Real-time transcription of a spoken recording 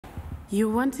You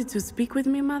wanted to speak with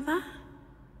me, Mother?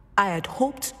 I had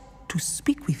hoped to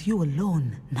speak with you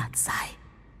alone, Natsai.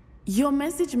 Your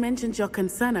message mentioned your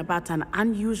concern about an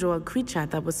unusual creature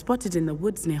that was spotted in the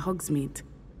woods near Hogsmeade.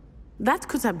 That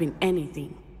could have been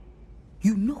anything.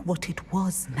 You know what it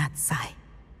was, Natsai.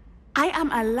 I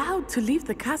am allowed to leave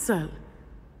the castle.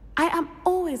 I am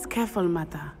always careful,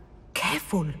 Mother.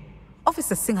 Careful?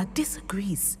 Officer Singer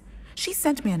disagrees. She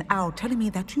sent me an owl telling me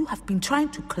that you have been trying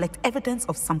to collect evidence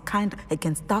of some kind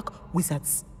against dark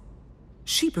wizards.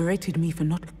 She berated me for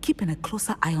not keeping a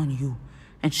closer eye on you,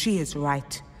 and she is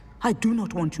right. I do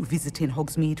not want you visiting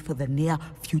Hogsmeade for the near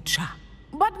future.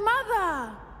 But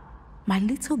Mother! My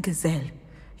little gazelle,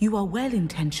 you are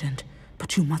well-intentioned,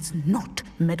 but you must not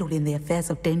meddle in the affairs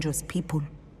of dangerous people.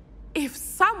 If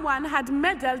someone had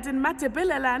meddled in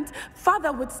Matabeleland,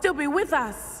 Father would still be with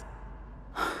us.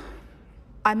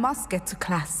 I must get to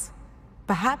class.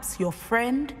 Perhaps your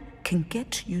friend can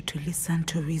get you to listen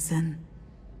to reason.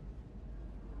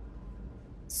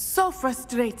 So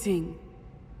frustrating.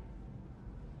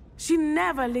 She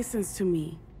never listens to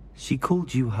me. She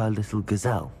called you her little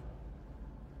gazelle.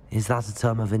 Is that a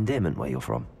term of endearment where you're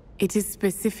from? It is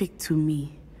specific to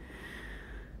me.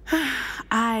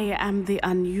 I am the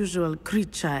unusual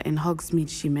creature in Hogsmeade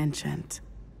she mentioned.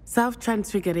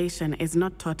 Self-transfiguration is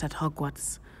not taught at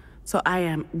Hogwarts, so I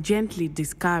am gently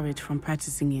discouraged from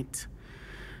practicing it.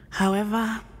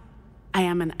 However, I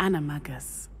am an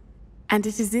animagus, and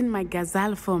it is in my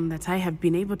gazelle form that I have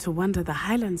been able to wander the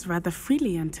Highlands rather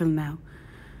freely until now,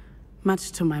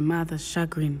 much to my mother's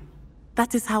chagrin.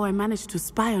 That is how I managed to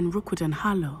spy on Rookwood and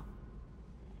Harlow.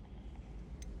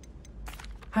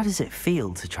 How does it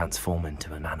feel to transform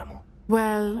into an animal?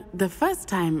 Well, the first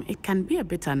time, it can be a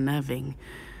bit unnerving.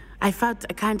 I felt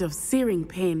a kind of searing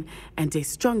pain and a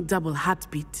strong double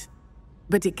heartbeat.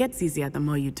 But it gets easier the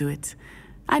more you do it.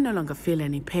 I no longer feel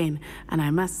any pain, and I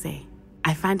must say,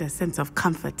 I find a sense of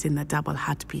comfort in the double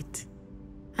heartbeat.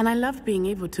 And I love being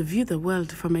able to view the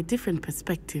world from a different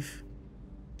perspective.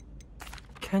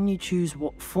 Can you choose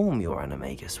what form your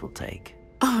animagus will take?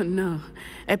 Oh no,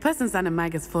 a person's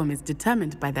animagus form is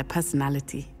determined by their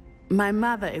personality. My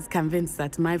mother is convinced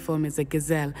that my form is a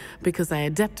gazelle because I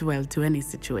adapt well to any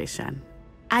situation.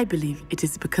 I believe it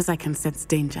is because I can sense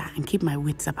danger and keep my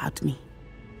wits about me.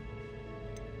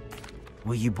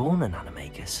 Were you born an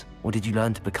animagus, or did you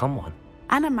learn to become one?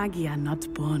 Animagi are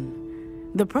not born.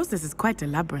 The process is quite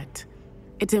elaborate.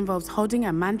 It involves holding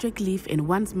a mandrake leaf in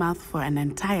one's mouth for an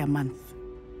entire month,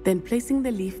 then placing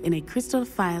the leaf in a crystal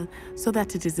phial so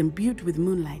that it is imbued with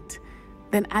moonlight,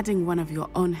 then adding one of your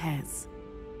own hairs.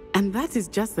 And that is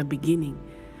just the beginning.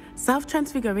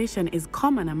 Self-transfiguration is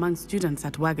common among students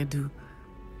at Wagadu,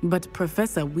 but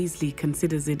Professor Weasley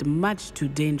considers it much too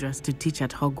dangerous to teach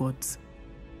at Hogwarts.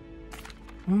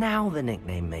 Now the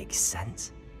nickname makes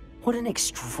sense. What an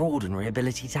extraordinary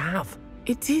ability to have.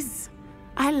 It is.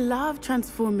 I love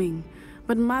transforming,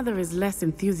 but Mother is less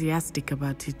enthusiastic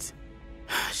about it.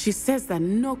 She says that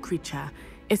no creature,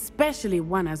 especially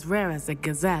one as rare as a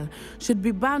gazelle, should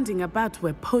be bounding about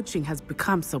where poaching has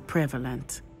become so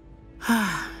prevalent.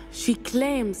 She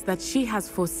claims that she has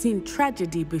foreseen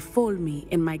tragedy befall me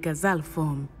in my gazelle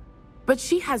form. But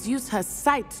she has used her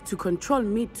sight to control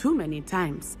me too many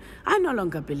times. I no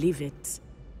longer believe it.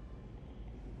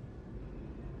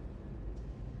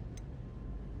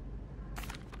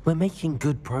 We're making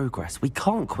good progress. We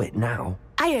can't quit now.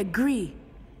 I agree.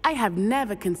 I have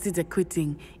never considered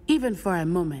quitting, even for a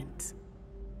moment.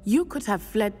 You could have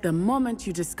fled the moment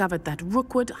you discovered that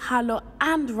Rookwood, Harlow,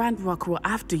 and Ranrock were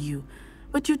after you,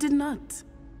 but you did not.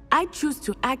 I choose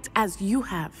to act as you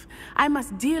have. I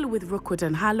must deal with Rookwood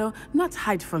and Harlow, not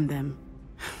hide from them.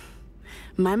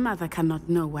 My mother cannot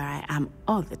know where I am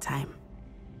all the time.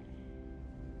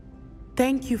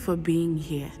 Thank you for being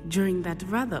here during that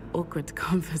rather awkward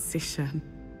conversation.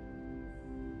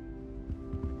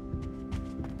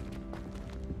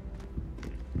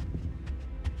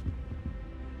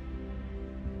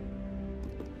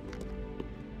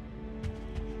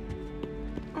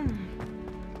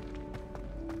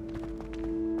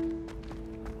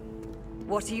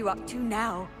 What are you up to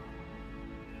now?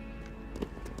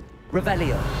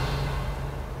 Revelio.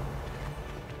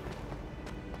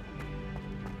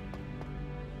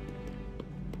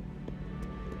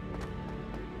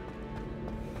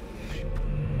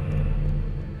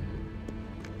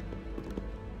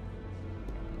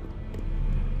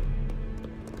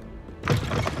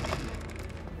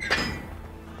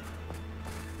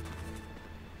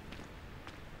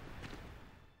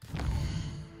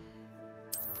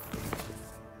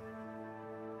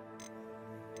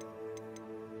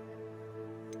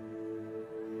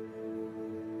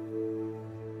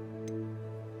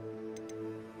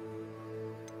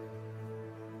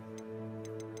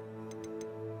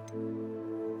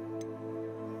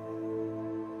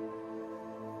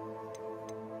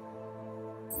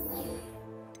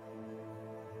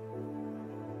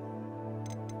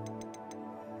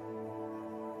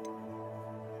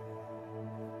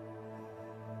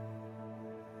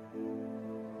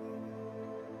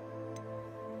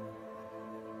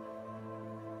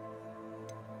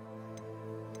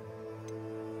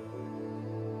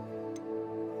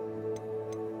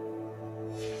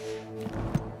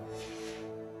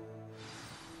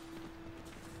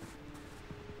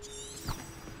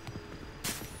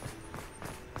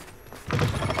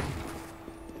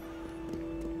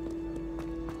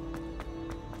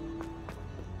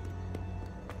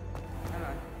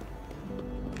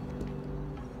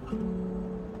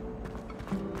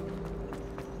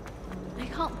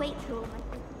 wait till all my...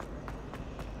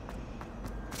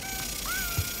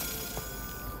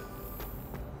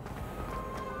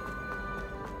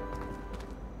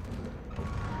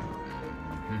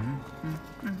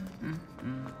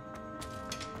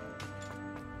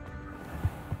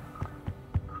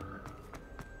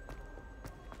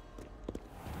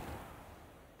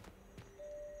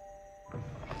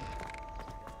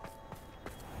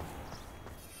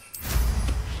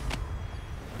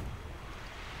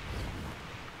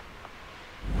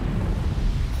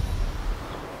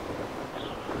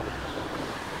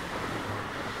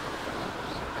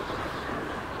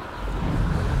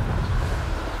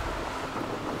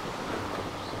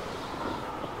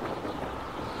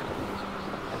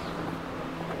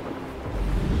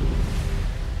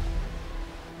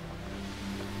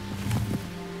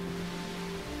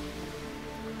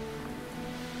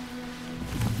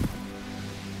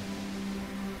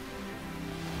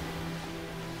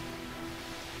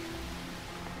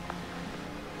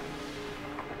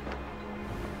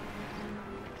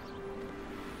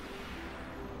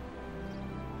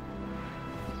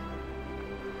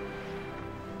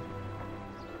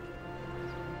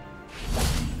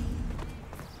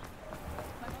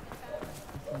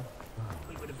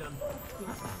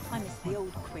 I miss the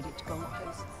old Quidditch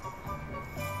goalposts.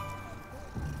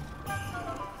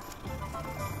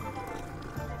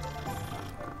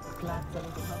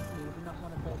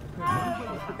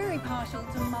 Very partial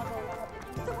to muggles.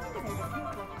 So why do they let you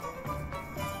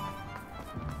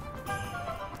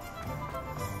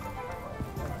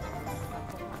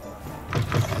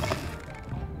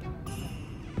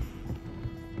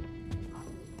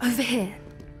go? Over here.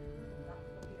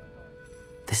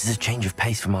 This is a change of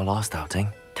pace from our last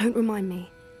outing. Don't remind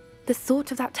me. The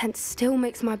thought of that tent still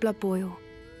makes my blood boil.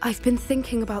 I've been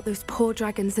thinking about those poor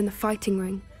dragons in the fighting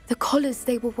ring. The collars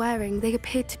they were wearing, they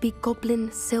appeared to be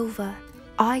goblin silver.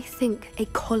 I think a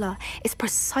collar is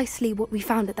precisely what we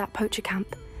found at that poacher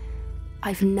camp.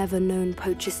 I've never known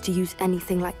poachers to use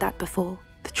anything like that before.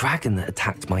 The dragon that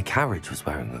attacked my carriage was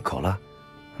wearing a collar,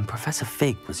 and Professor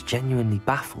Fig was genuinely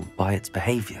baffled by its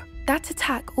behavior. That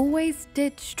attack always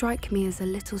did strike me as a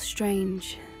little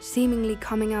strange, seemingly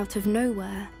coming out of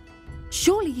nowhere.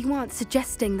 Surely you aren't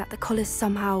suggesting that the collars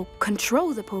somehow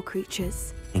control the poor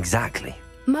creatures? Exactly.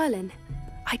 Merlin,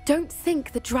 I don't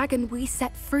think the dragon we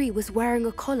set free was wearing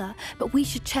a collar, but we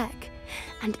should check.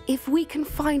 And if we can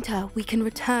find her, we can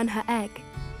return her egg.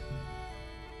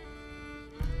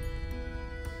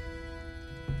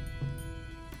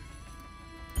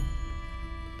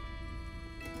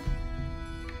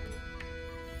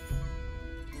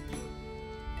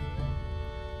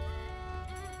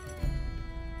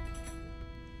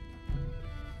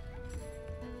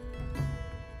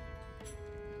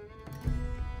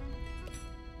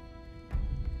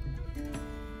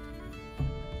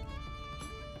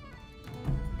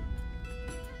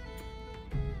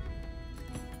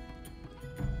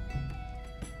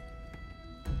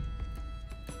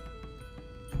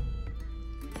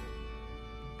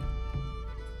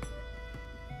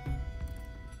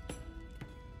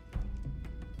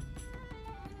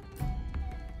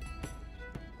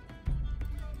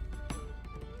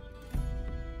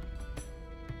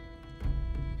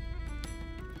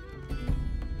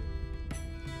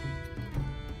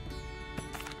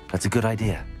 That's a good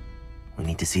idea. We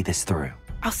need to see this through.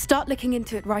 I'll start looking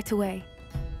into it right away.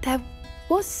 There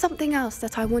was something else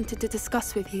that I wanted to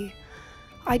discuss with you.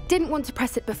 I didn't want to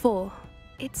press it before.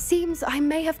 It seems I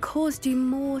may have caused you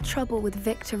more trouble with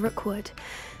Victor Rookwood.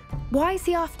 Why is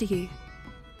he after you?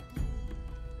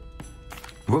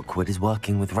 Rookwood is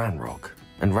working with Ranrock,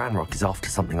 and Ranrock is after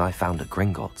something I found at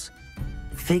Gringotts.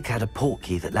 Fig had a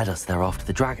portkey that led us there after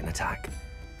the dragon attack.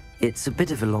 It's a bit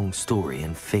of a long story,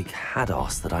 and Fig had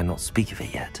asked that I not speak of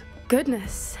it yet.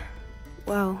 Goodness.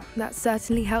 Well, that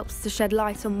certainly helps to shed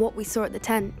light on what we saw at the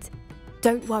tent.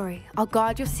 Don't worry, I'll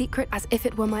guard your secret as if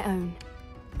it were my own.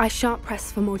 I shan't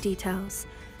press for more details.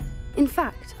 In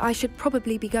fact, I should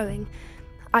probably be going.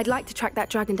 I'd like to track that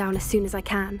dragon down as soon as I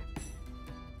can.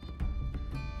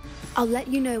 I'll let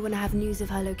you know when I have news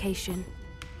of her location.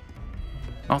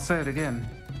 I'll say it again.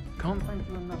 Can't thank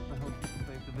you enough for helping to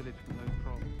save the village from those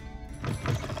trolls.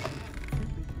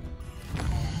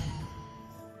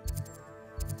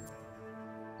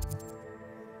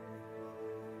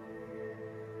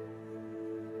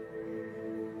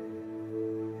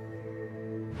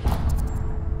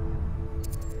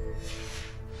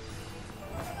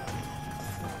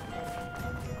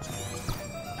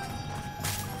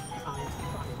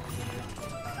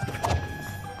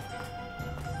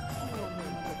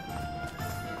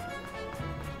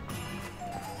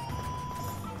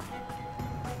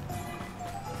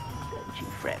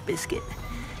 Biscuit.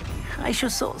 I shall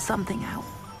sort something out.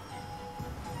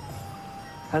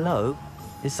 Hello?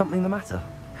 Is something the matter?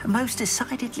 Most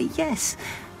decidedly, yes.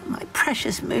 My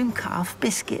precious moon calf,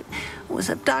 Biscuit, was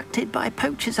abducted by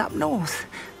poachers up north.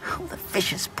 Oh, the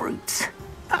vicious brutes.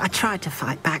 I tried to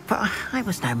fight back, but I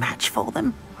was no match for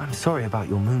them. I'm sorry about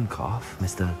your moon calf,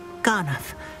 Mr.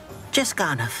 Garnuff. Just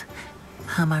Garnuff.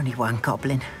 I'm only one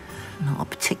goblin. Not a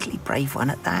particularly brave one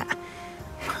at that.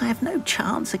 I have no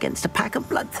chance against a pack of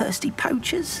bloodthirsty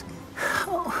poachers.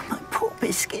 Oh, my poor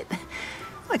Biscuit.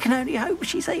 I can only hope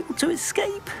she's able to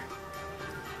escape.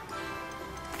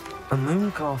 A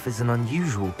moon calf is an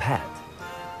unusual pet.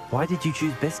 Why did you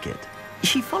choose Biscuit?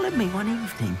 She followed me one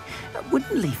evening,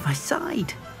 wouldn't leave my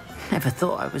side. Never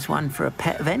thought I was one for a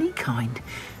pet of any kind.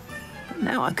 But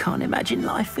now I can't imagine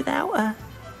life without her.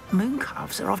 Moon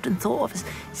calves are often thought of as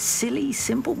silly,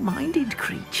 simple-minded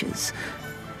creatures.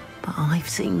 But I've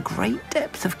seen great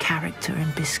depth of character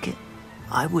in Biscuit.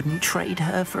 I wouldn't trade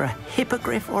her for a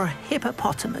hippogriff or a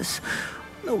hippopotamus,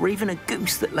 or even a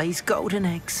goose that lays golden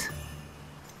eggs.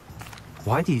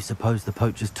 Why do you suppose the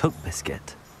poachers took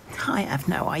Biscuit? I have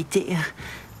no idea.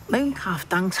 Mooncalf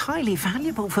dung's highly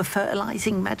valuable for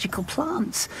fertilizing magical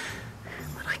plants.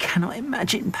 But I cannot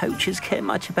imagine poachers care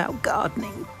much about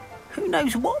gardening. Who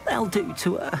knows what they'll do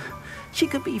to her? She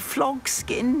could be flogged,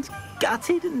 skinned,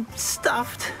 gutted and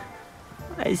stuffed.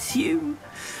 I assume.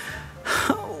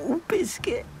 Oh,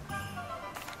 Biscuit.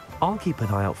 I'll keep an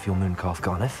eye out for your moon calf,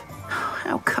 Garniff.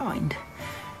 How kind.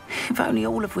 If only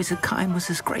all of Wizardkind was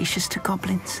as gracious to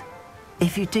goblins.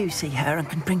 If you do see her and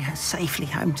can bring her safely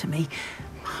home to me,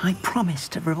 I promise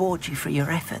to reward you for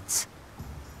your efforts.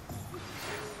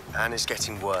 Anne is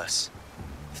getting worse.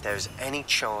 If there is any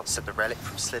chance that the relic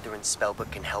from Slytherin's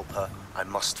spellbook can help her, I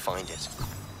must find it.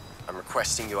 I'm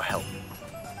requesting your help.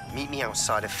 Meet me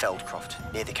outside of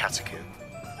Feldcroft, near the Catacomb.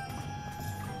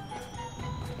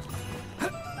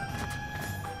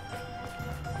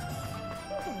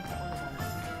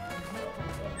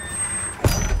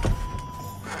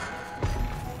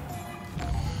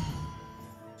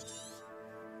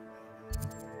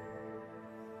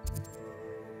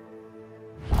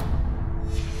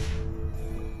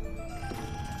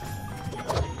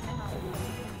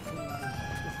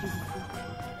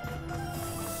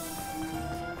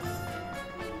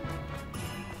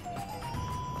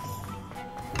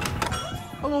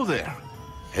 Hello there.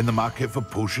 In the market for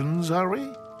potions, are we?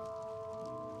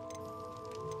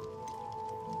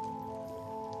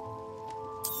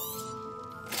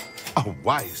 A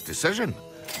wise decision.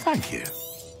 Thank you.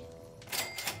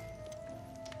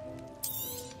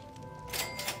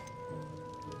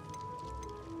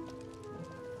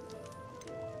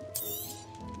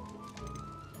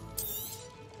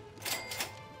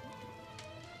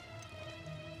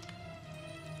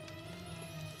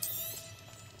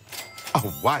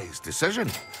 A wise decision.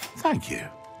 Thank you.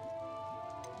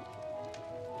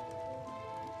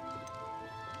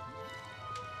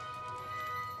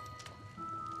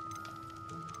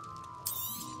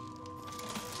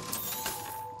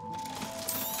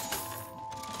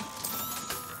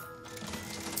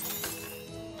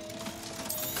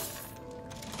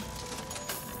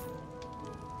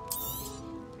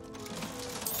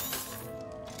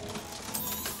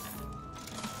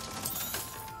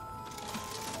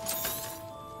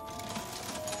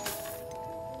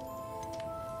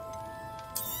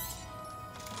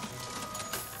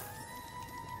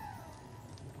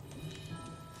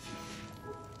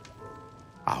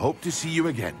 I hope to see you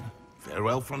again.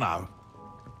 Farewell for now.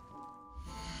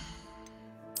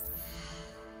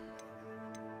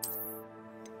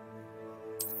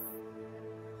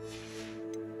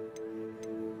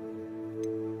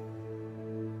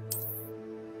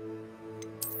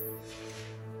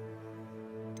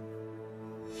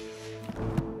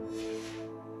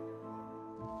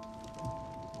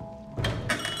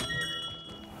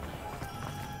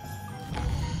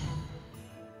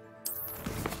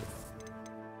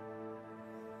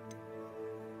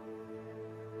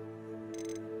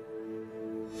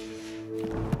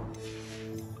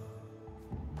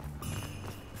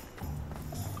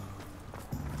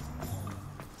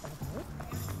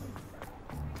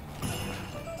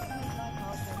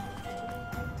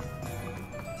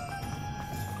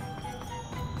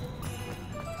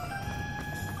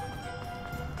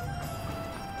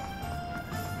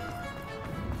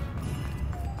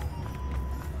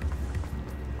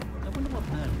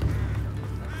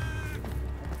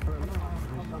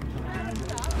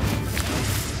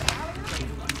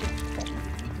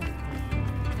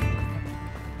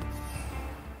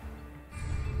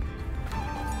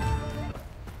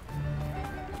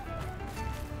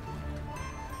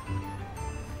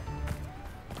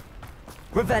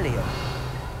 Revelio.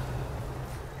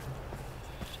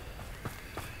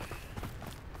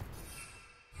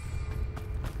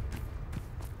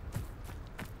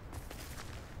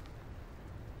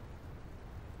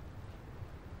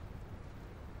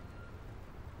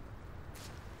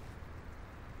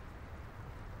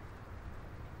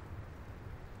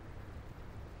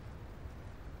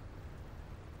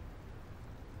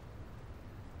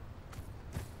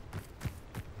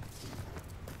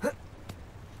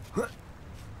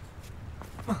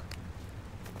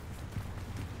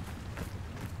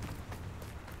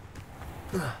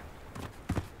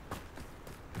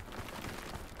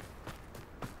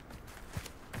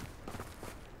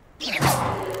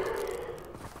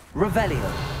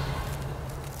 Revelio.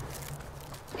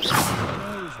 Who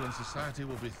knows when society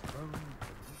will be thrown?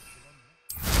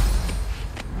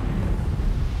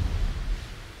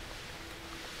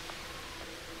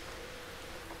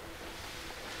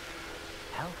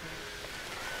 Help.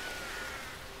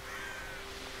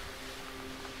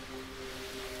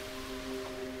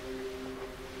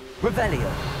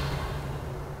 Revelio.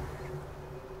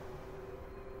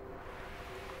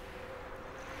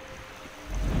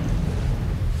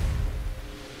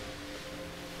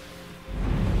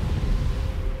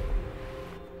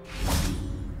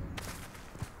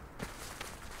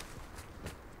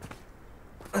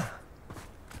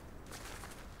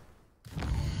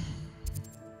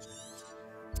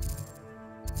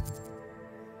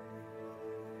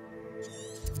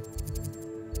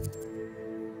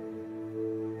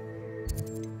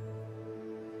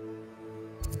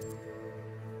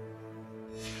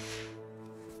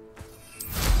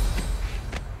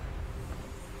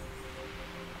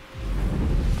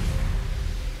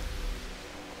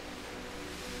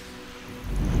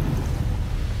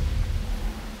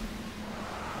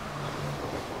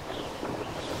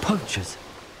 Poachers.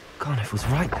 Carniff was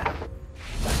right there.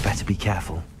 Better be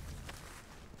careful.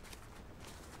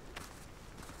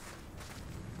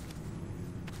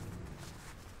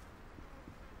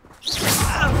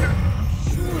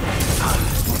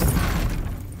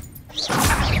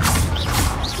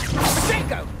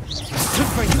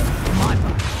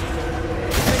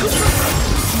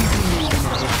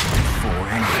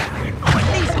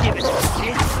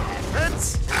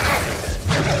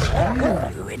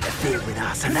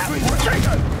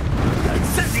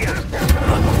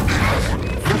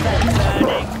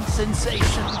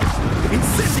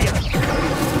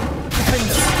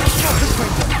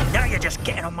 Now you're just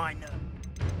getting on my nerves.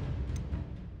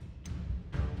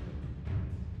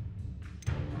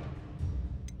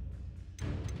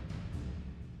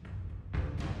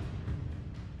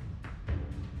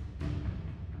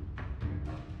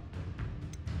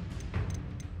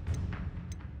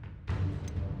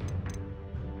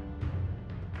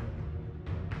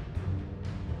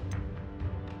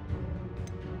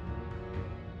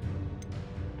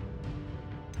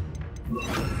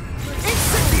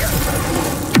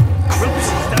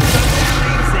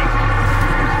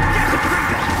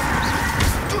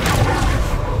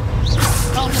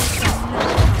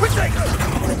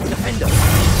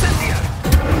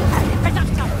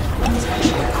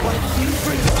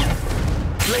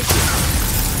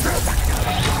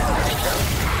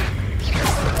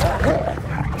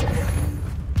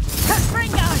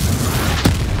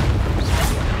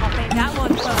 That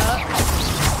one hurt.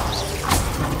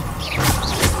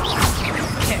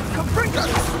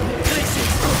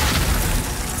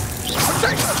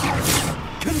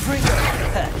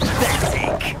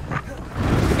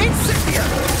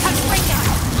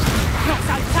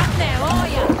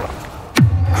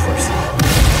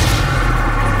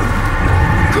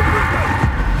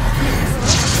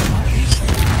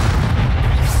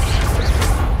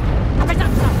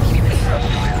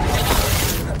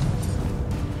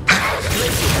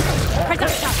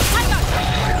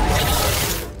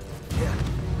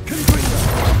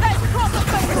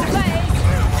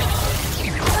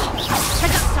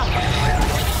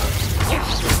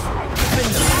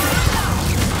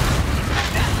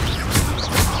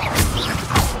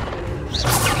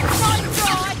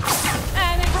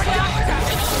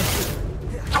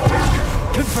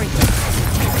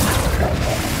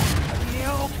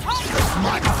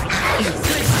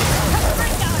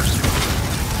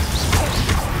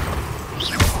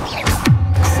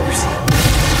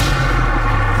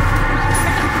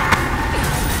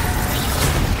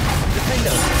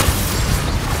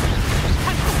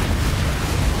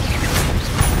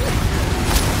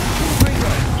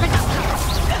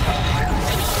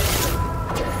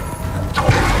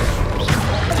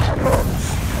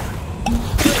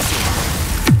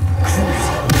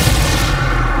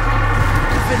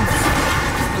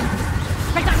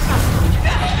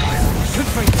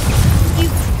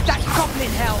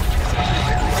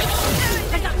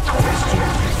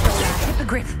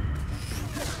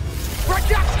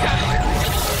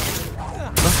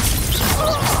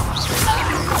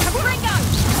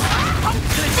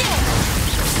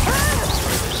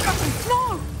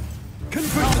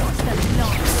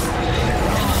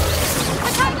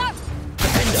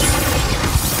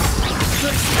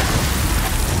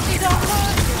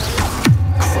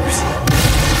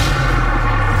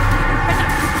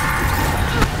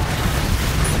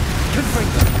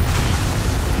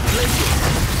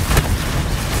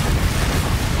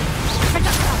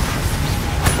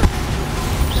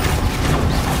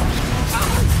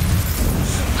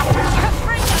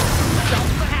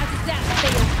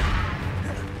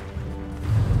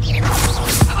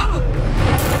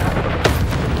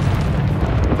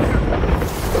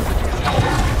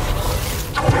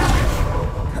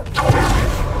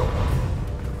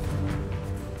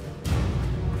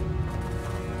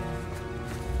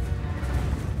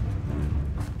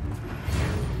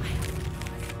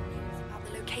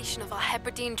 Of our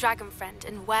Hebridean dragon friend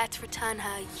and where to return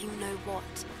her, you know what.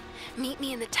 Meet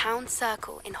me in the town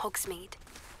circle in Hogsmeade.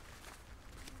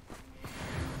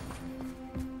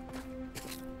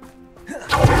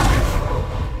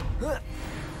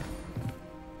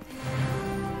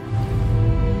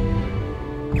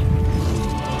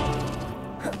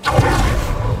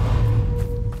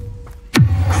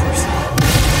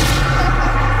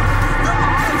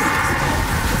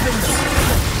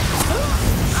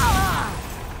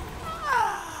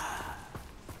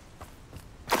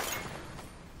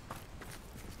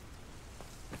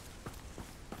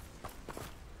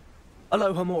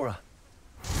 Aloha, Mora.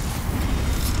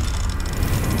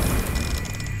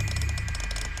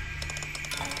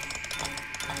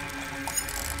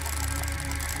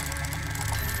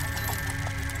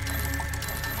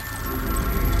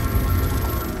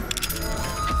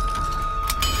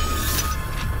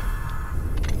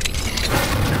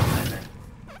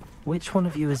 Which one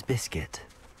of you is Biscuit?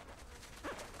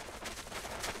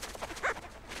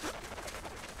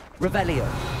 Revelio.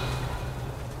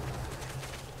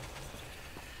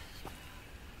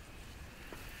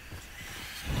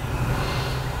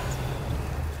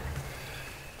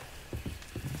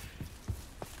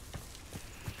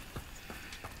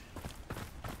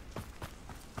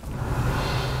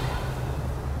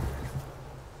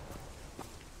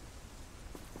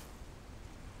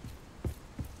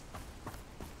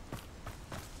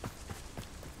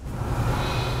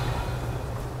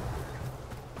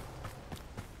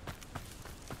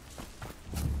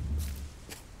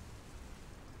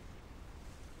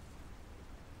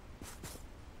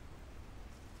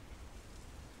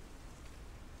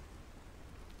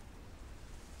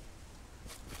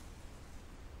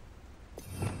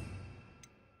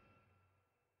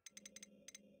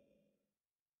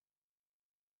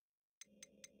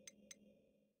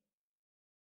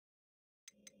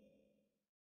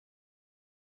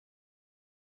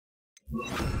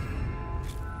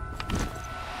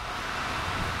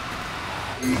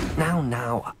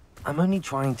 Now, I'm only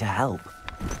trying to help.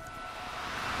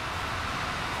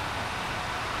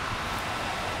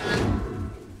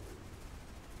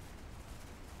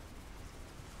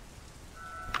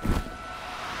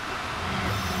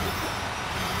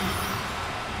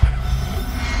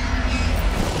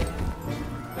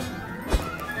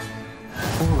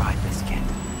 All right, Biscuit.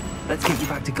 Let's get you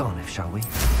back to Garniff, shall we?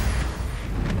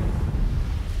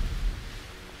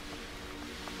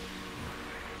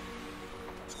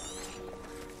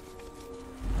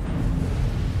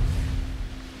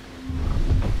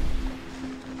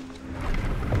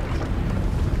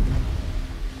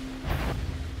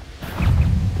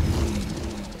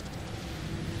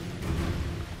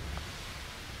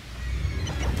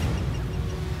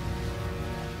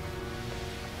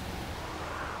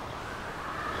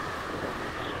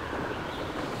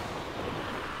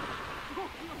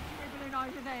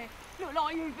 Look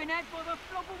like you've been had by the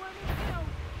flopper when it's killed.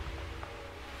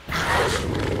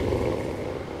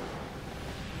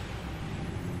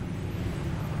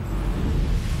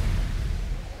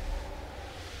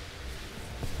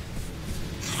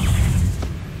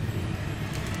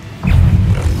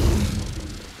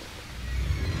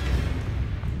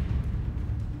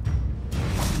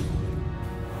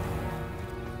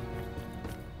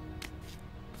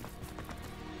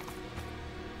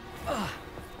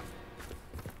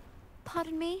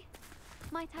 Pardon me?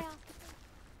 Might I ask?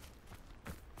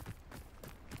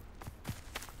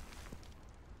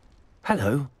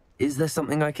 Hello. Is there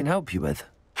something I can help you with?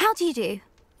 How do you do?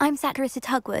 I'm Satirissa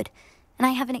Tugwood, and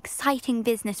I have an exciting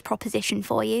business proposition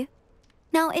for you.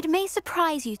 Now, it may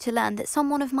surprise you to learn that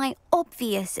someone of my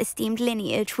obvious esteemed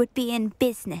lineage would be in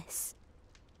business.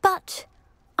 But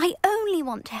I only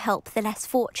want to help the less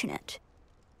fortunate.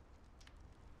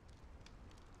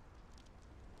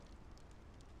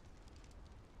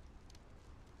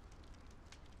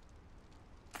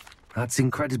 That's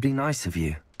incredibly nice of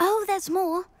you. Oh, there's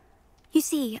more. You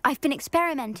see, I've been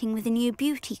experimenting with a new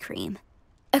beauty cream.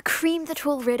 A cream that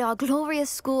will rid our glorious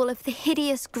school of the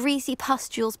hideous, greasy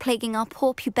pustules plaguing our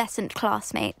poor pubescent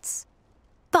classmates.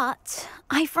 But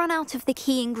I've run out of the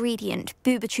key ingredient,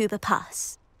 booba tuba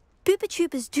pus.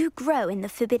 Boobatubers do grow in the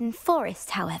Forbidden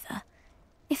Forest, however.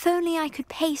 If only I could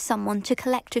pay someone to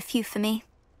collect a few for me.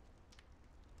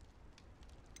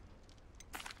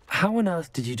 How on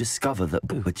earth did you discover that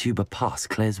Boobatuber pus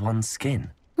clears one's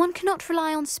skin? One cannot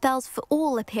rely on spells for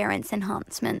all appearance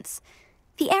enhancements.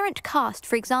 The errant cast,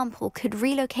 for example, could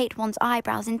relocate one's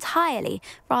eyebrows entirely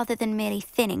rather than merely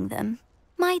thinning them.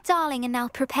 My darling and now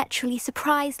perpetually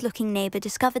surprised-looking neighbour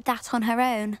discovered that on her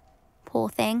own. Poor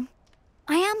thing.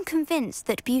 I am convinced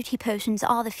that beauty potions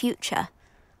are the future.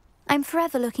 I'm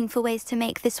forever looking for ways to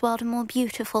make this world a more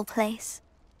beautiful place.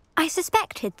 I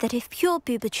suspected that if pure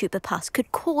Boobatuber pus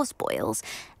could cause boils,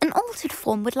 an altered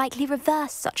form would likely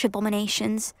reverse such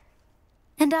abominations.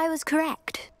 And I was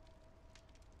correct.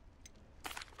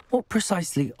 What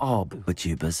precisely are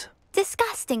Boobatubers?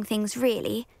 Disgusting things,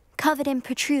 really, covered in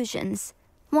protrusions.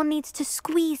 One needs to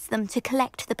squeeze them to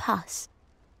collect the pus.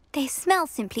 They smell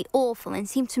simply awful and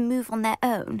seem to move on their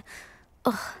own.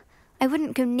 Ugh, I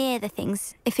wouldn't go near the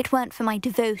things if it weren't for my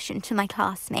devotion to my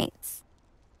classmates.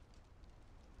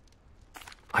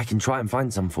 I can try and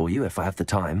find some for you if I have the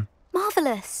time.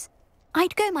 Marvellous.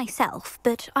 I'd go myself,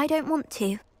 but I don't want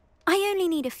to. I only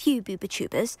need a few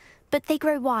Boobatubers, but they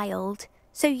grow wild,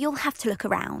 so you'll have to look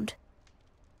around.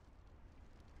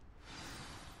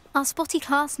 Our spotty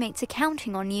classmates are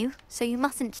counting on you, so you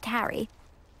mustn't tarry.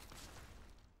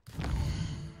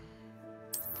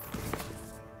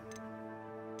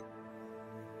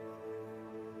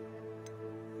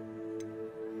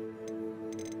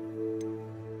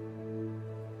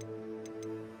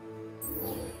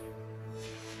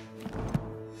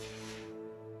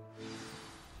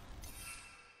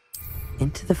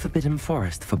 Into the Forbidden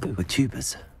Forest for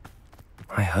Boobatubers.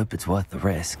 I hope it's worth the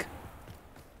risk.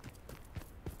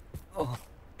 Oh.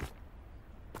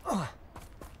 Oh.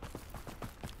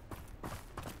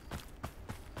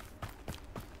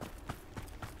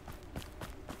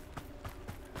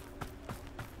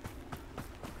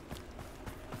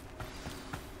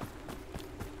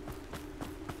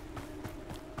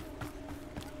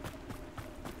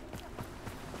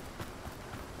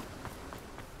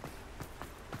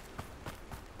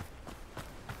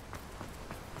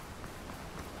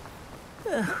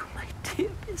 Oh, my dear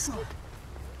Biscuit.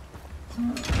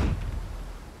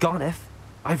 Garneth,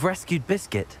 I've rescued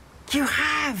Biscuit. You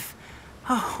have?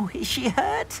 Oh, is she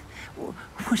hurt?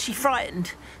 Was she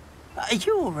frightened? Are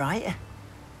you all right?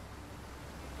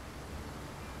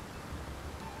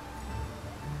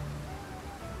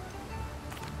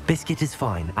 Biscuit is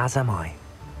fine, as am I.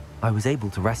 I was able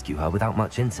to rescue her without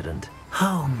much incident.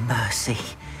 Oh, mercy.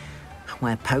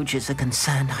 Where poachers are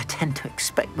concerned, I tend to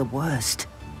expect the worst.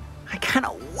 I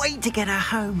cannot wait to get her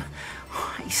home.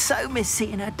 I so miss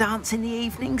seeing her dance in the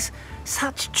evenings.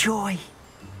 Such joy.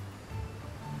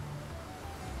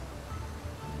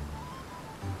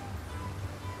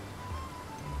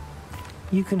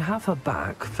 You can have her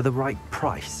back for the right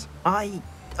price.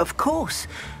 Of course,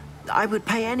 I would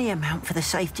pay any amount for the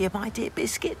safety of my dear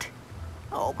Biscuit.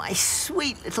 Oh, my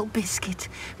sweet little Biscuit,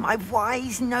 my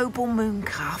wise, noble moon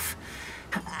calf.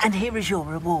 And here is your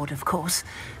reward, of course.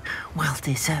 Well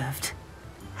deserved.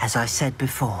 As I said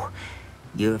before,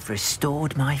 you have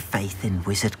restored my faith in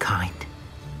wizard kind.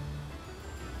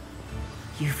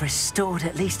 You've restored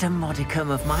at least a modicum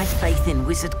of my faith in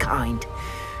wizard kind.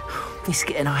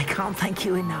 Biscuit and I can't thank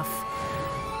you enough.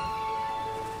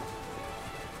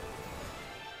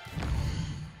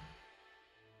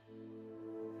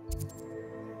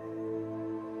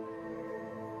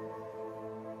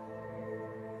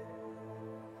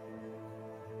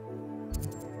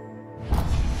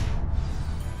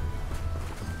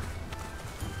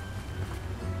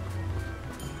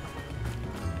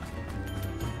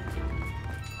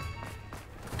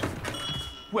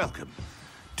 Welcome.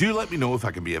 Do let me know if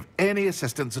I can be of any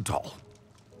assistance at all.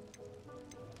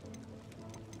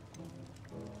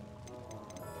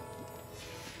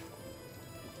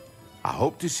 I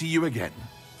hope to see you again.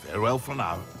 Farewell for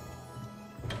now.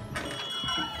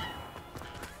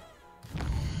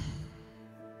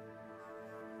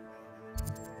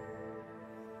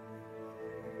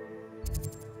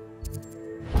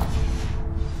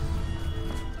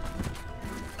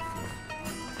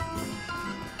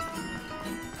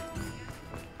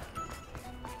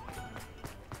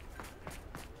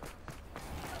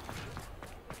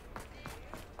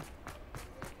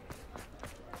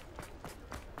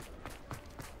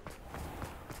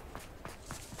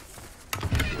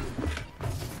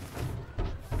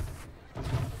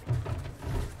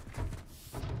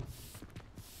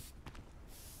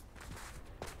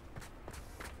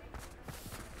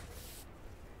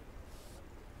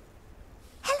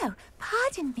 Hello,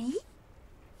 pardon me.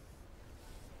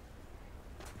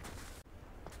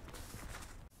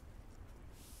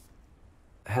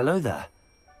 Hello there.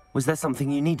 Was there something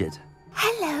you needed?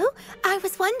 Hello. I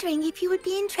was wondering if you would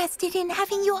be interested in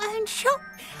having your own shop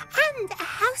and a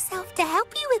house elf to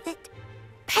help you with it.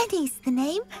 Penny's the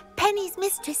name. Penny's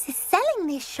mistress is selling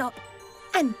this shop,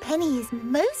 and Penny is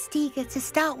most eager to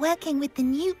start working with the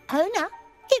new owner.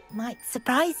 It might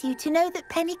surprise you to know that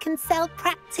Penny can sell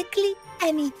practically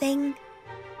anything.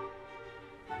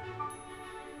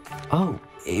 Oh,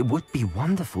 it would be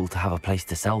wonderful to have a place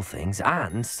to sell things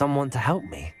and someone to help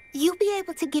me. You'll be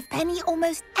able to give Penny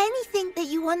almost anything that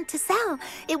you want to sell.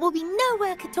 It will be no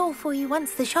work at all for you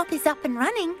once the shop is up and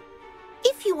running.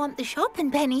 If you want the shop,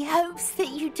 and Penny hopes that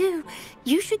you do,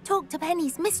 you should talk to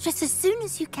Penny's mistress as soon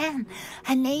as you can.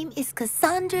 Her name is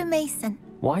Cassandra Mason.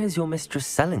 Why is your mistress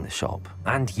selling the shop?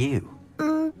 And you?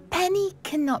 Penny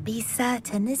cannot be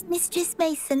certain, as Mistress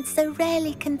Mason so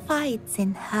rarely confides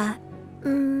in her.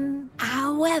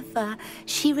 However,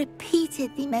 she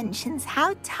repeatedly mentions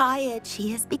how tired she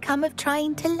has become of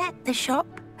trying to let the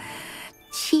shop.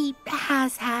 She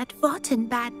has had rotten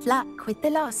bad luck with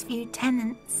the last few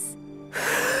tenants.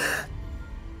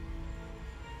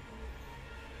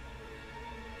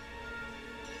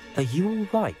 Are you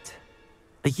all right?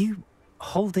 Are you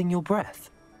holding your breath?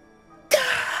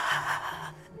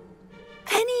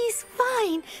 Penny's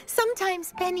fine.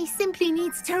 Sometimes Penny simply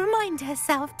needs to remind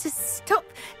herself to stop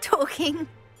talking.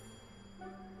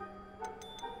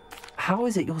 How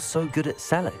is it you're so good at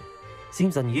selling?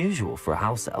 Seems unusual for a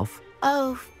house elf.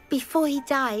 Oh, before he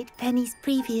died, Penny's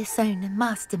previous owner,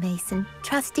 Master Mason,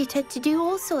 trusted her to do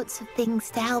all sorts of things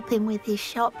to help him with his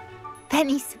shop.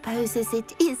 Penny supposes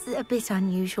it is a bit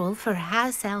unusual for a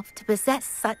house elf to possess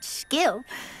such skill,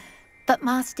 but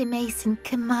Master Mason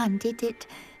commanded it,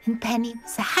 and Penny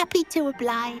was happy to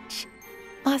oblige.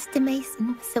 Master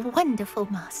Mason was a wonderful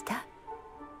master.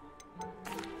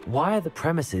 Why are the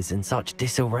premises in such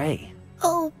disarray?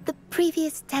 Oh, the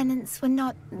previous tenants were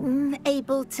not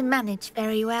able to manage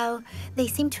very well. They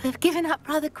seem to have given up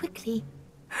rather quickly.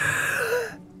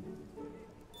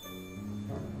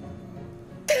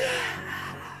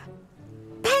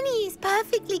 Penny is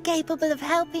perfectly capable of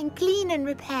helping clean and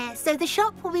repair, so the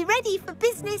shop will be ready for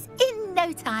business in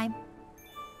no time.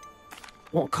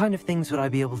 What kind of things would I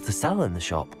be able to sell in the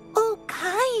shop? All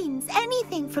kinds.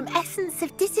 Anything from essence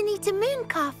of Disney to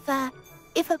mooncalf fur.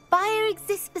 If a buyer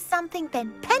exists for something,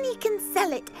 then Penny can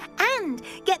sell it and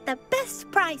get the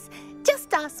best price.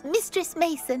 Just ask Mistress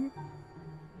Mason.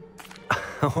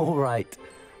 All right.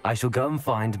 I shall go and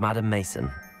find Madam Mason.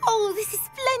 Oh, this is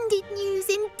splendid news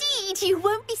indeed. You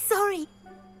won't be sorry.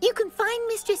 You can find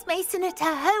Mistress Mason at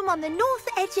her home on the north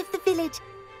edge of the village.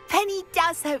 Penny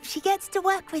does hope she gets to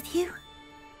work with you.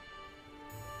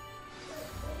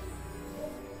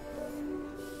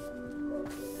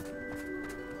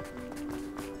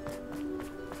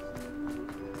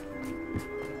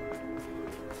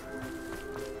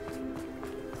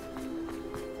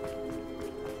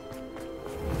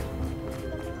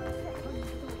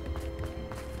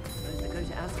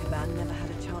 Never had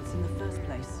a chance in the first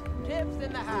place. Tips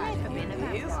in the hat. Never been a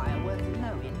vampire worth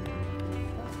knowing.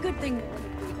 Good thing.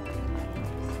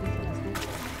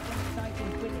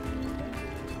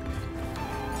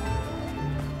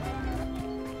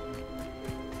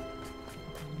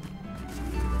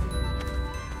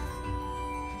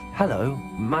 Hello,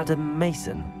 Madam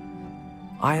Mason.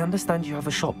 I understand you have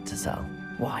a shop to sell.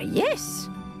 Why, yes.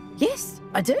 Yes,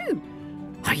 I do.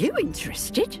 Are you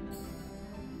interested?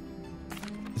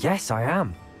 Yes, I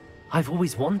am. I've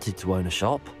always wanted to own a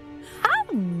shop.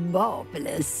 How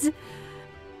marvellous.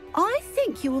 I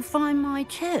think you will find my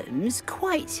terms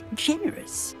quite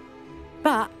generous.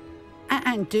 But,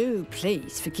 and do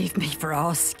please forgive me for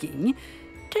asking,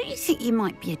 don't you think you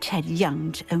might be a tad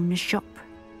young to own a shop?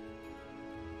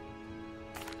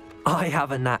 I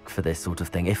have a knack for this sort of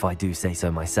thing, if I do say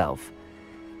so myself.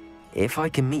 If I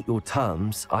can meet your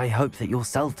terms, I hope that you'll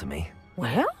sell to me.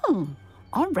 Well,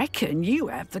 I reckon you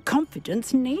have the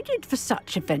confidence needed for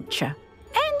such a venture.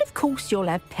 And of course you'll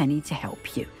have Penny to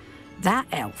help you. That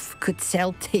elf could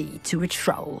sell tea to a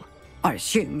troll. I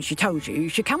assume she told you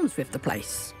she comes with the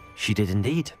place. She did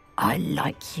indeed. I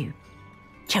like you.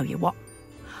 Tell you what,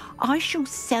 I shall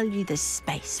sell you the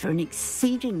space for an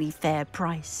exceedingly fair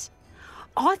price.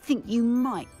 I think you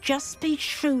might just be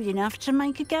shrewd enough to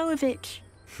make a go of it.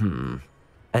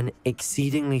 An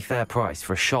exceedingly fair price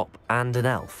for a shop and an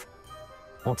elf.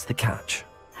 What's the catch?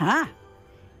 Huh?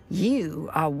 You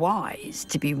are wise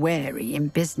to be wary in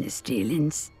business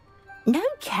dealings. No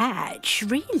catch,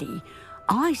 really.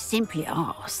 I simply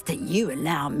ask that you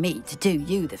allow me to do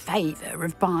you the favour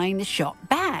of buying the shop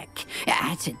back.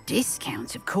 At a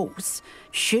discount, of course,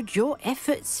 should your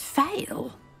efforts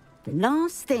fail. The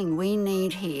last thing we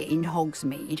need here in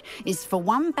Hogsmeade is for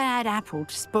one bad apple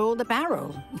to spoil the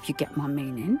barrel, if you get my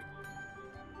meaning.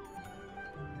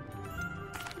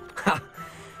 Ha!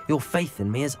 Your faith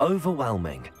in me is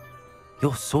overwhelming.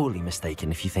 You're sorely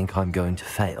mistaken if you think I'm going to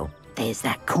fail. There's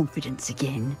that confidence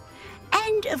again.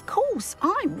 And, of course,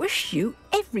 I wish you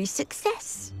every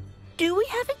success. Do we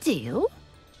have a deal?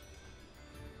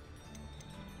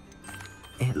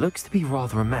 It looks to be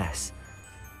rather a mess.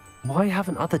 Why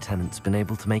haven't other tenants been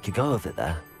able to make a go of it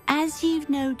there? As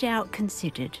you've no doubt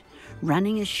considered,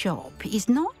 running a shop is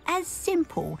not as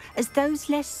simple as those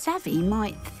less savvy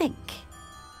might think.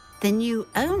 The new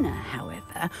owner,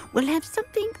 however, will have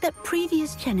something that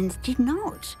previous tenants did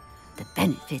not. The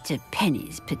benefit of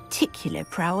Penny's particular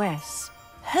prowess.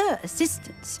 Her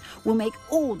assistance will make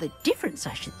all the difference,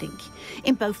 I should think,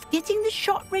 in both getting the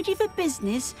shop ready for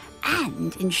business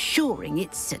and ensuring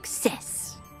its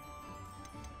success.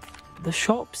 The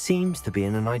shop seems to be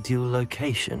in an ideal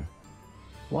location.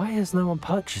 Why has no one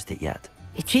purchased it yet?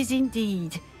 It is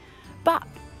indeed, but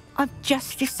I've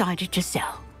just decided to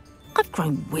sell. I've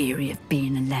grown weary of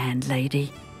being a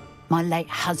landlady. My late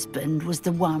husband was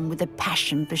the one with a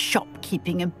passion for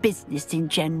shopkeeping and business in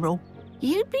general.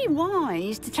 You'd be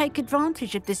wise to take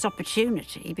advantage of this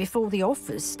opportunity before the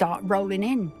offers start rolling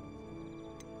in.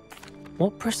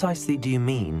 What precisely do you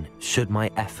mean, should my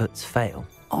efforts fail?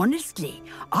 Honestly,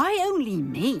 I only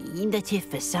mean that if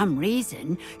for some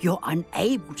reason you're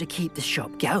unable to keep the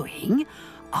shop going,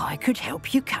 I could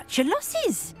help you cut your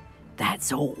losses.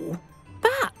 That's all.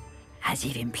 But, as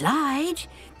you've implied,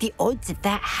 the odds of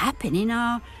that happening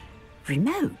are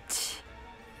remote.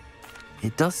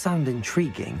 It does sound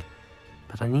intriguing,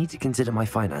 but I need to consider my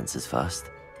finances first.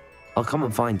 I'll come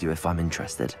and find you if I'm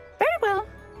interested. Very well,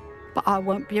 but I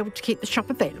won't be able to keep the shop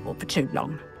available for too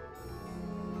long.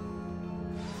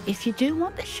 If you do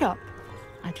want the shop,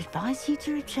 I'd advise you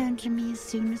to return to me as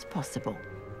soon as possible.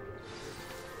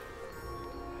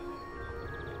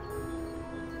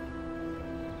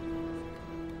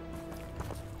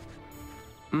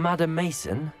 Madam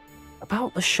Mason,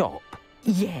 about the shop.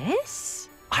 Yes?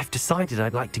 I've decided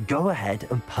I'd like to go ahead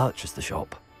and purchase the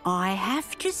shop. I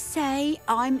have to say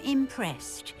I'm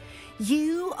impressed.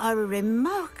 You are a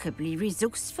remarkably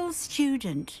resourceful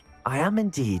student. I am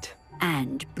indeed.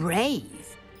 And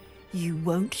brave. You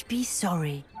won't be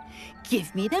sorry.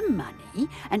 Give me the money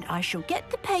and I shall get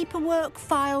the paperwork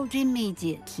filed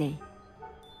immediately.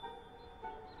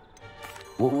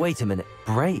 Well, wait a minute.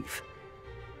 Brave?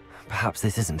 Perhaps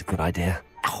this isn't a good idea.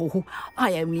 Oh,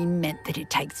 I only meant that it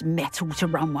takes metal to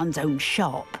run one's own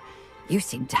shop. You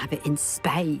seem to have it in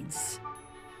spades.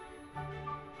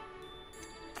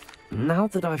 Now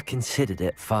that I've considered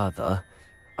it further,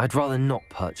 I'd rather not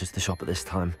purchase the shop at this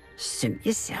time. Suit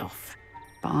yourself.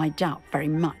 But I doubt very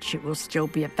much it will still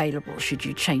be available should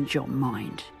you change your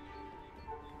mind.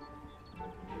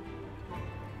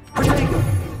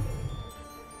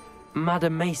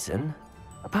 Madam Mason,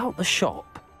 about the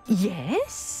shop.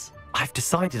 Yes? I've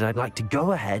decided I'd like to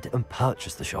go ahead and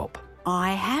purchase the shop.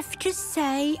 I have to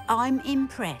say I'm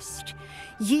impressed.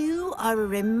 You are a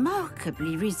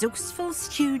remarkably resourceful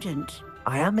student.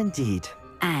 I am indeed.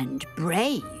 And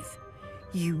brave.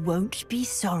 You won't be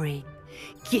sorry.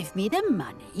 Give me the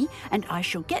money and I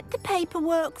shall get the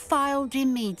paperwork filed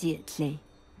immediately.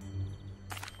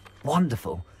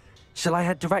 Wonderful. Shall I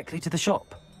head directly to the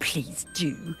shop? Please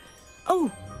do. Oh,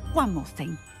 one more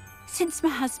thing. Since my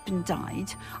husband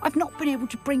died, I've not been able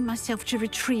to bring myself to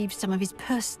retrieve some of his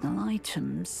personal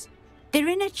items. They're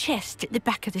in a chest at the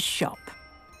back of the shop.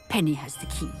 Penny has the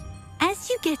key. As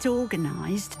you get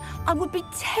organised, I would be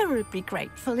terribly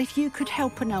grateful if you could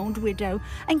help an old widow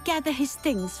and gather his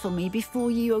things for me before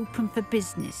you open for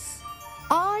business.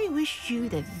 I wish you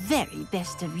the very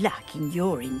best of luck in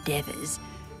your endeavours.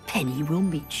 Penny will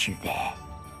meet you there.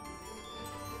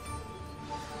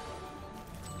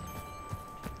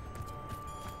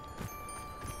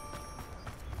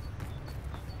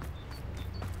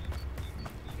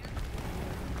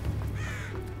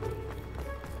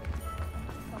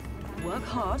 Work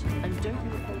hard and don't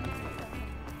be afraid to...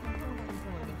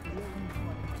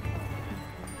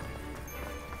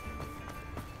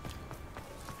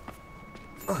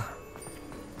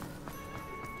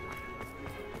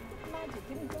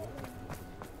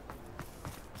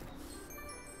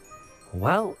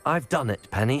 Well, I've done it,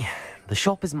 Penny. The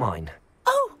shop is mine.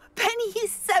 Oh, Penny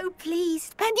is so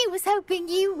pleased. Penny was hoping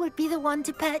you would be the one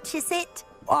to purchase it.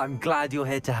 I'm glad you're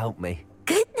here to help me.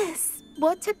 Goodness,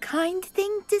 what a kind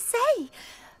thing to say.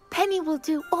 Penny will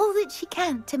do all that she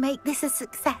can to make this a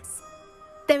success.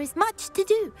 There is much to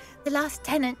do. The last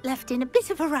tenant left in a bit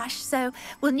of a rush, so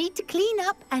we'll need to clean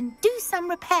up and do some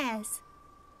repairs.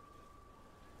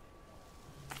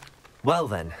 Well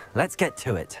then, let's get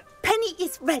to it. Penny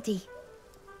is ready.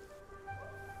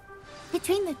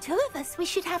 Between the two of us, we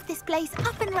should have this place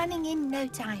up and running in no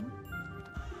time.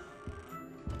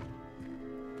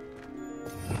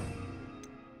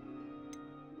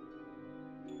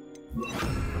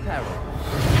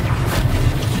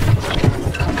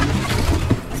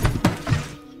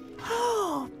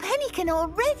 Oh, Penny can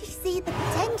already see the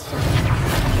potential.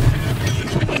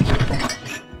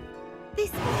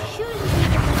 This will surely be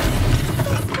the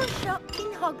most successful shop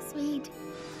in Hogsweed.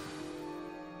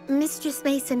 Mistress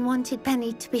Mason wanted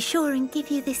Penny to be sure and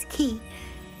give you this key.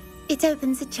 It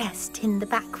opens a chest in the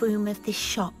back room of this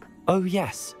shop. Oh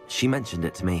yes, she mentioned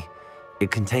it to me.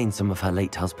 It contains some of her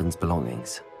late husband's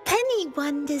belongings. Penny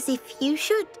wonders if you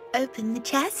should open the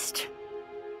chest.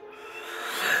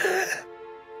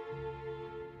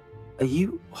 Are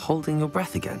you holding your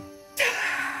breath again?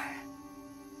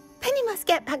 Penny must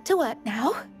get back to work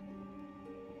now.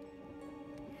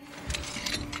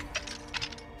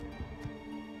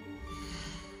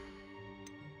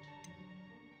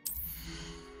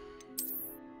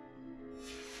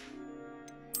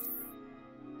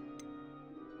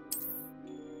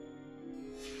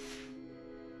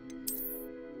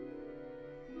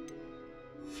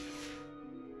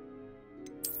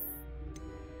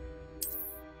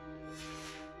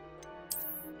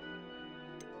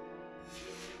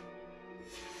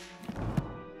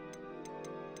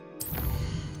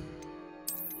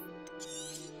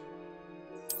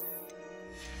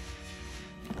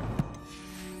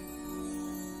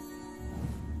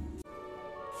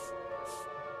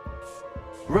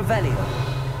 Revelio.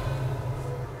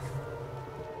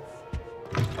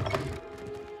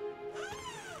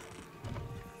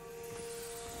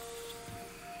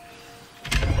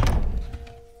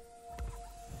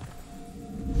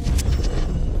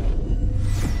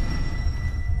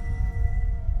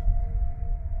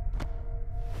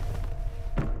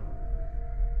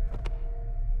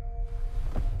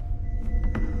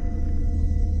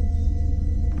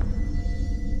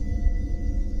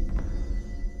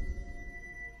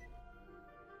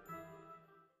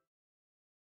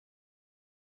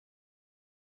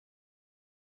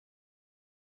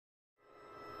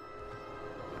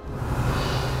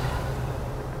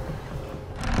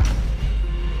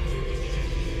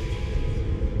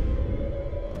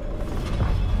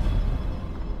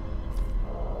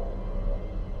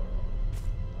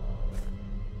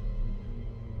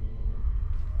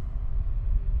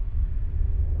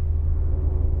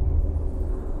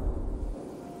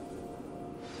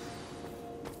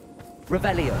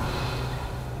 Revelio.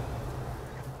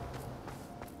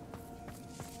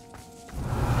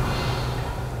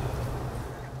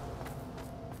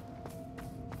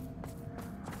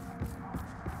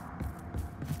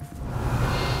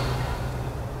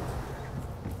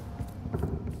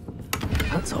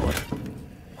 That's odd.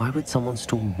 Why would someone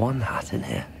store one hat in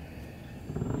here?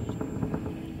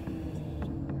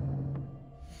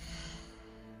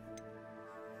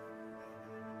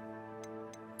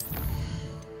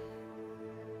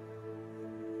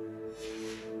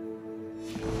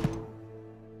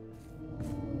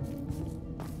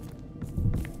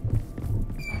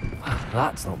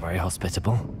 That's not very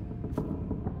hospitable.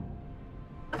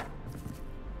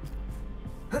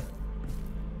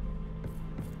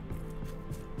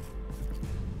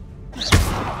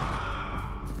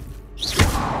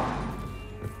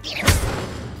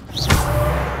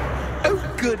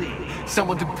 Oh, goody!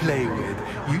 Someone to play with.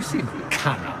 You seem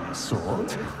cunning,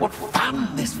 sort. What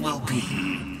fun this will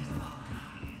be!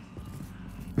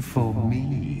 For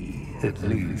me, at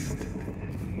least.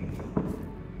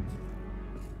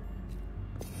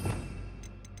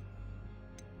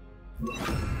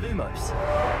 Lumos.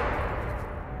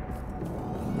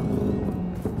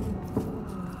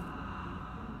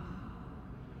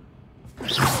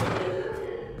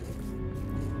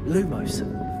 Lumos.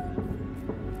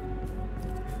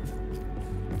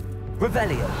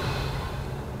 Revelio.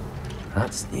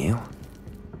 That's new.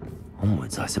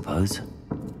 Onwards, I suppose.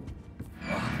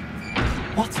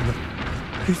 What in the...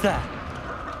 Who's there?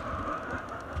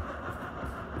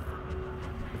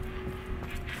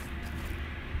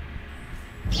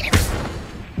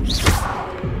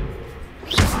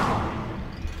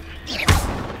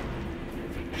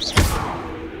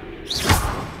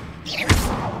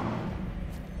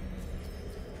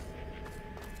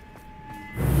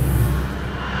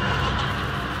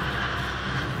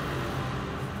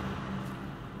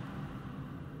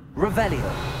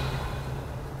 Revelio.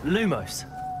 Lumos.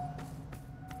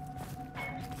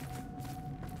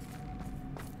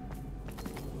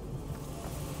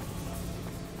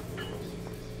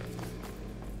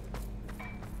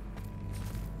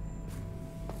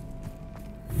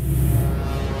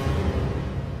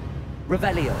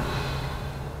 Revelio.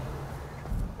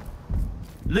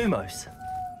 Lumos.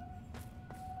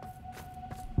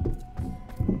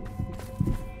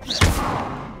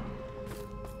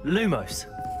 Lumos.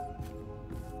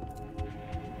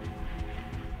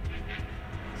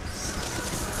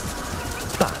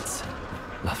 That's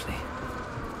lovely.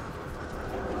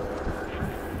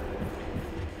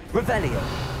 Revelio.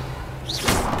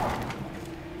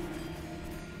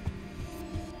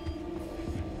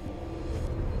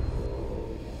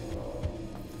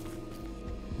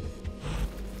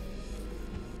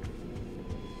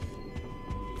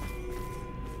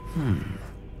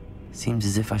 Seems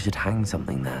as if I should hang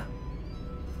something there.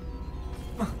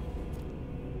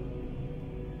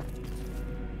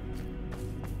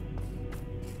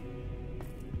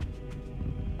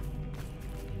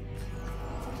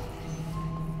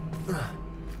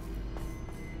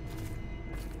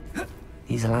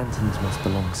 These lanterns must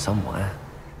belong somewhere.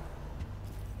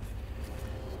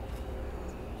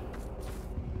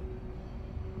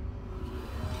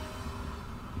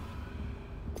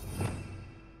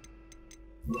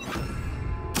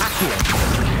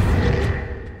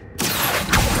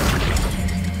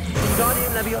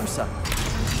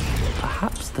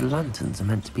 Perhaps the lanterns are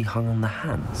meant to be hung on the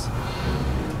hands.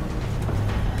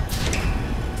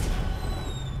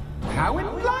 How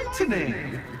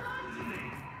enlightening!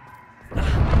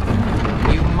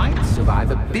 You might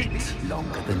survive a bit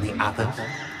longer than the others.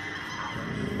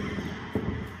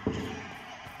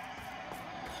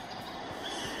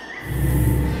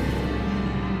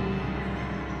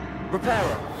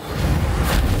 Reparo.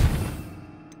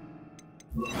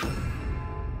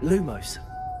 Lumos.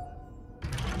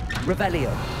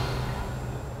 Revelio.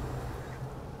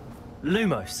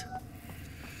 Lumos.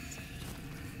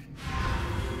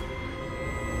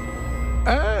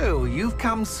 Oh, you've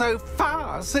come so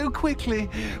far so quickly.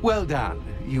 Well done.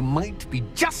 You might be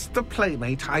just the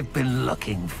playmate I've been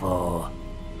looking for.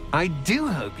 I do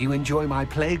hope you enjoy my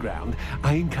playground.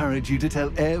 I encourage you to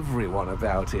tell everyone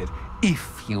about it.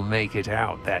 If you make it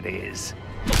out, that is.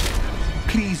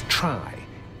 Please try.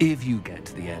 If you get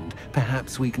to the end,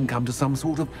 perhaps we can come to some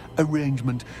sort of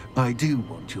arrangement. I do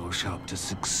want your shop to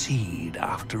succeed,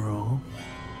 after all.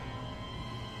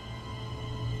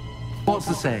 What's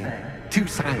the saying? Two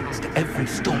sides to every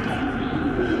story.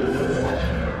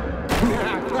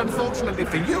 Unfortunately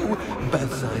for you,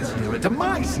 both sides hear it to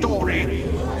my story.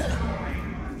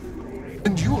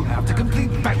 And you'll have to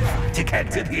complete both to get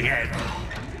to the end.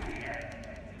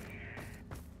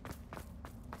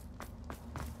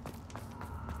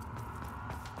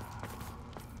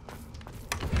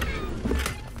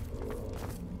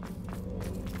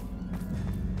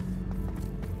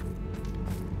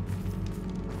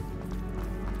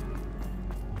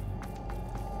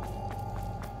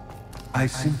 I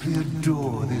simply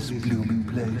adore this blooming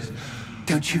place,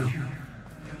 don't you?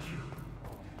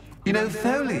 You know,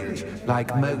 foliage,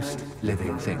 like most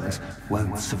living things,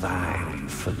 won't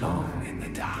survive for long in the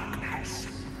darkness.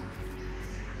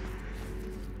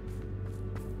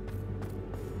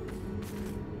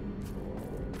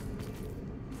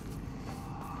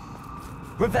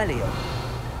 Revelio.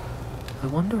 I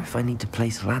wonder if I need to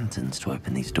place lanterns to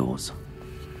open these doors.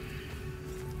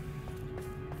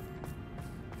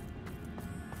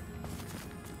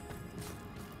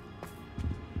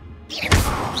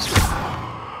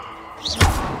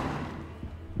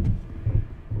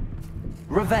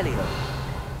 Revelio.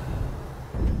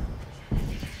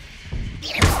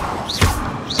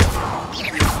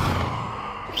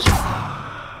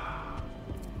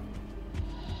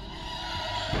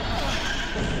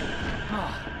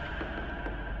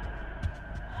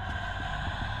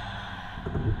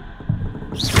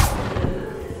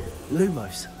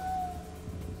 Lumos.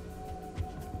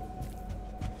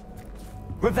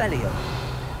 Revelio.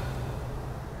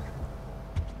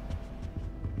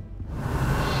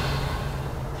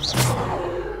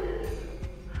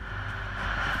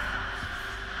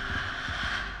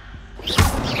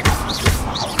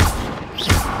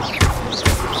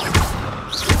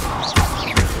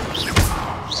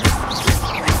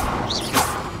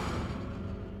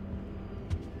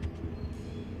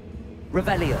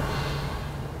 Revelio.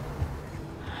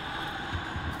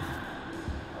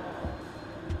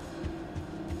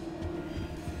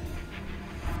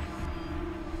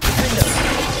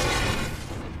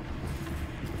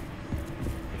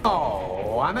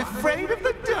 Oh, I'm afraid of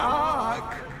the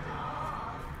dark.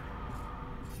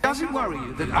 Doesn't worry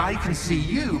you that I can see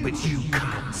you, but you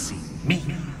can't see me.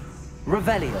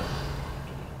 Revelio.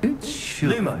 It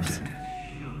should. Lumos.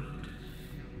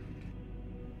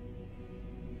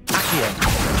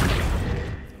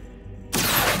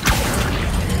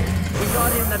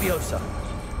 Wingardium Leviosa.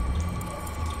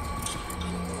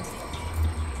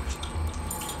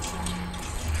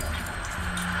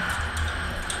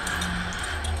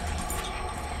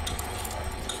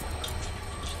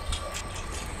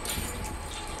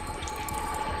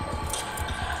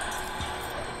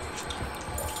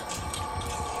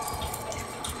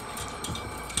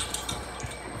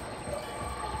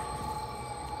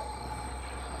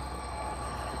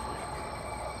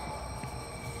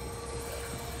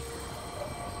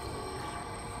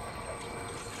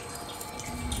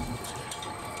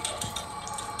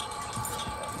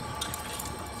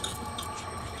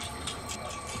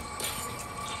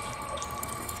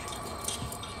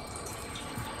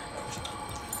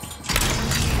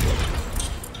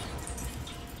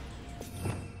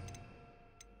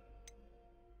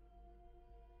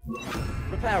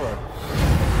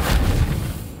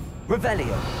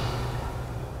 Revelio.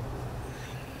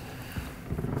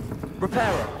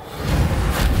 Reparo.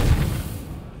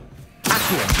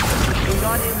 Accio.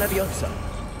 Wingardium Leviosa.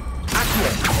 Accio.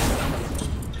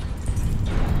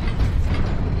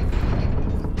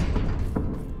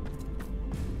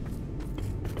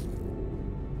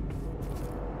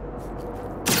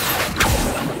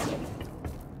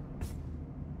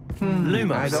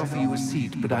 Lumos. I'd offer you a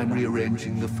seat, but I'm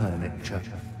rearranging the furniture.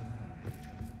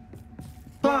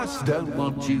 Plus, don't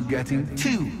want you getting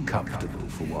too comfortable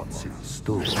for what's in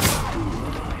store.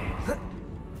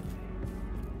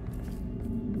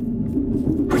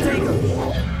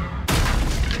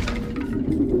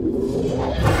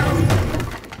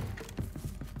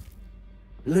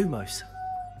 Lumos.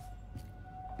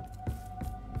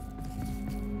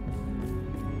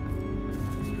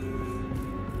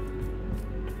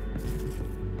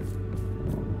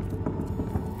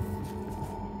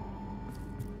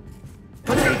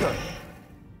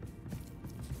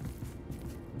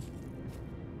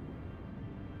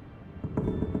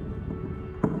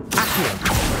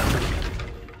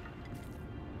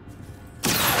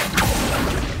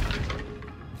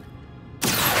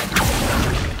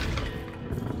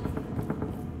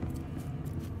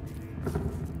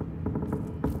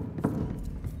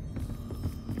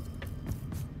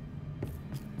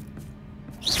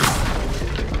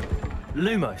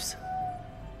 Lumos.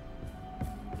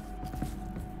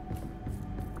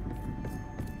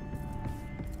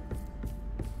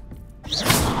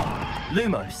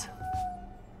 Lumos.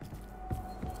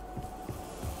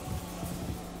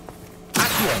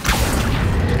 Accio.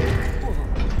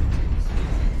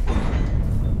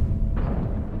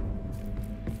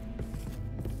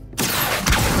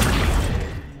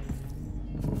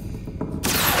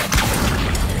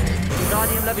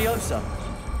 Wingardium Leviosa.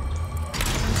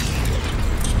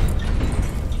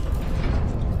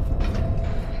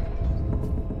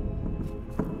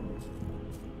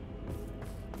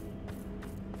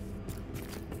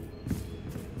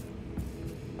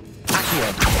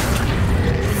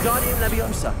 Wingardium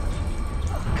Leviosa.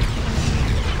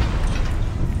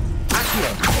 Accio.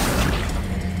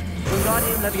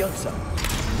 Wingardium Leviosa.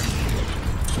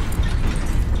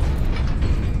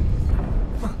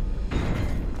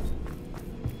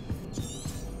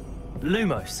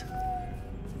 Lumos.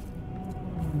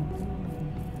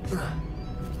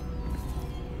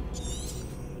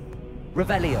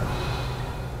 Revelio.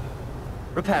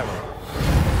 Reparo.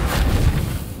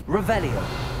 Revelio.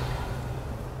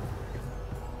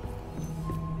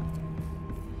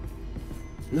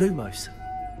 Lumos.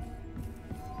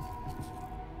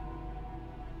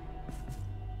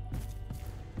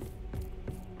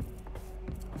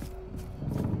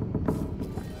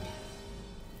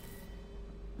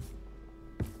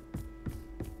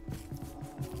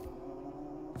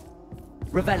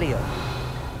 Revelio.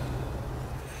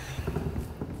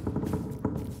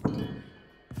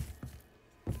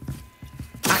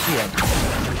 Accio.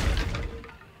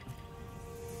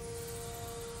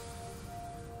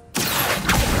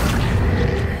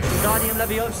 Wingardium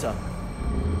Leviosa.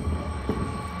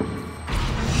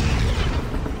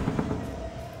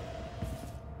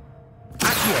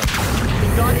 Accio.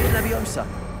 Wingardium Leviosa.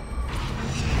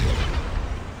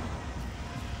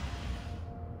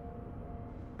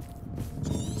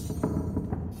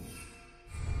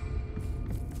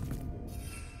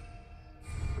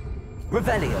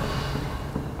 Revelio.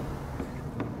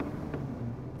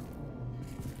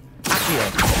 Accio.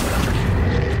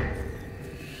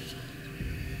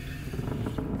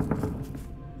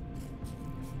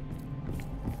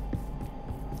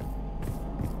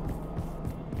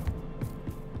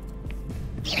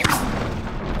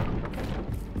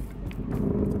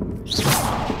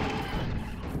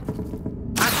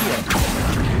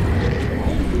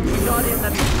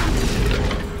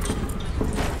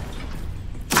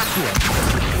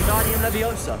 Wingardium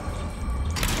Leviosa.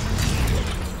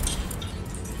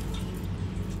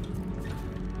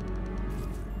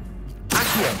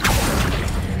 Accio.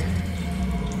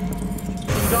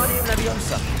 Wingardium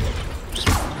Leviosa.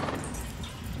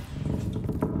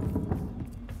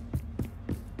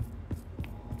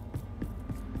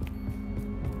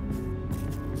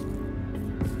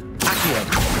 Accio.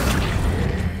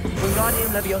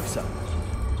 Wingardium Leviosa.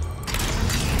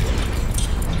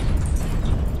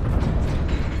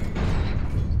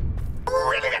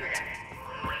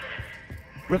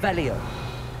 Revelio.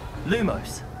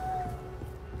 Lumos.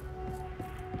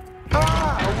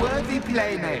 Ah, a worthy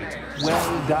playmate.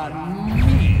 Well done,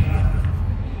 me.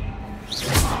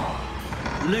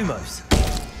 Lumos.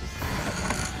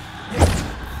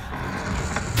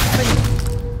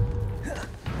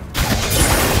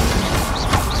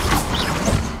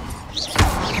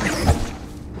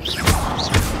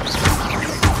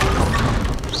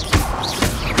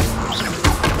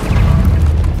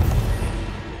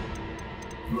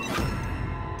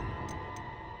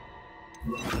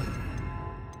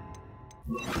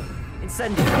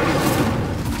 Incendio!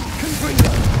 Confringo!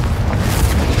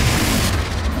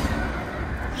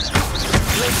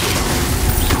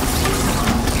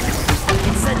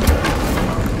 Incendio!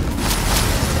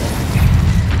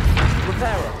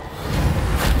 Reparo!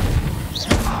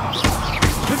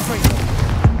 Confringo!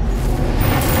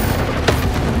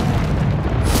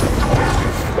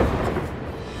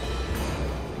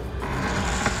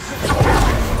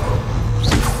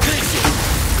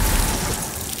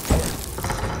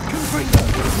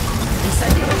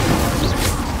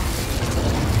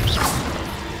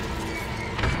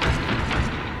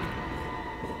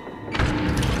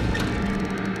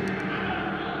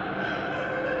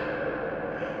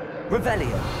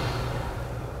 Revelio.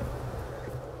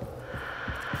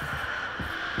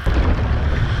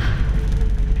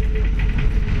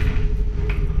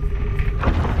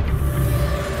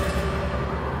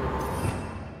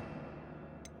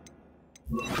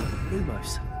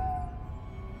 Lumos.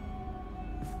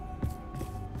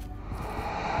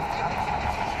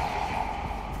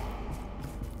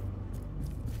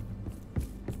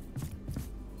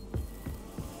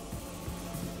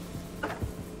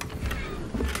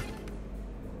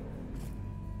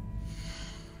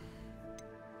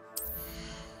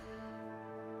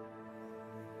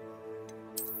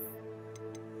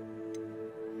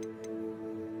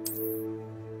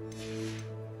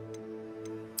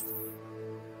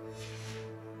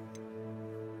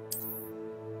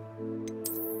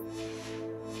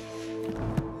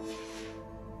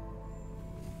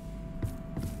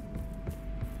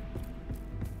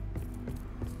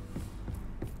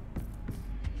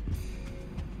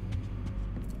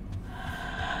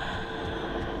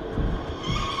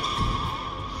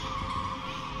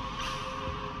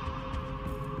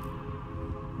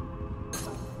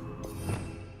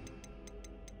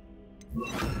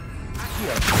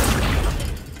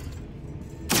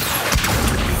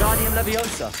 Wingardium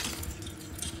Leviosa.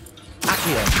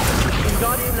 Accio.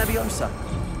 Wingardium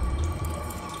Leviosa.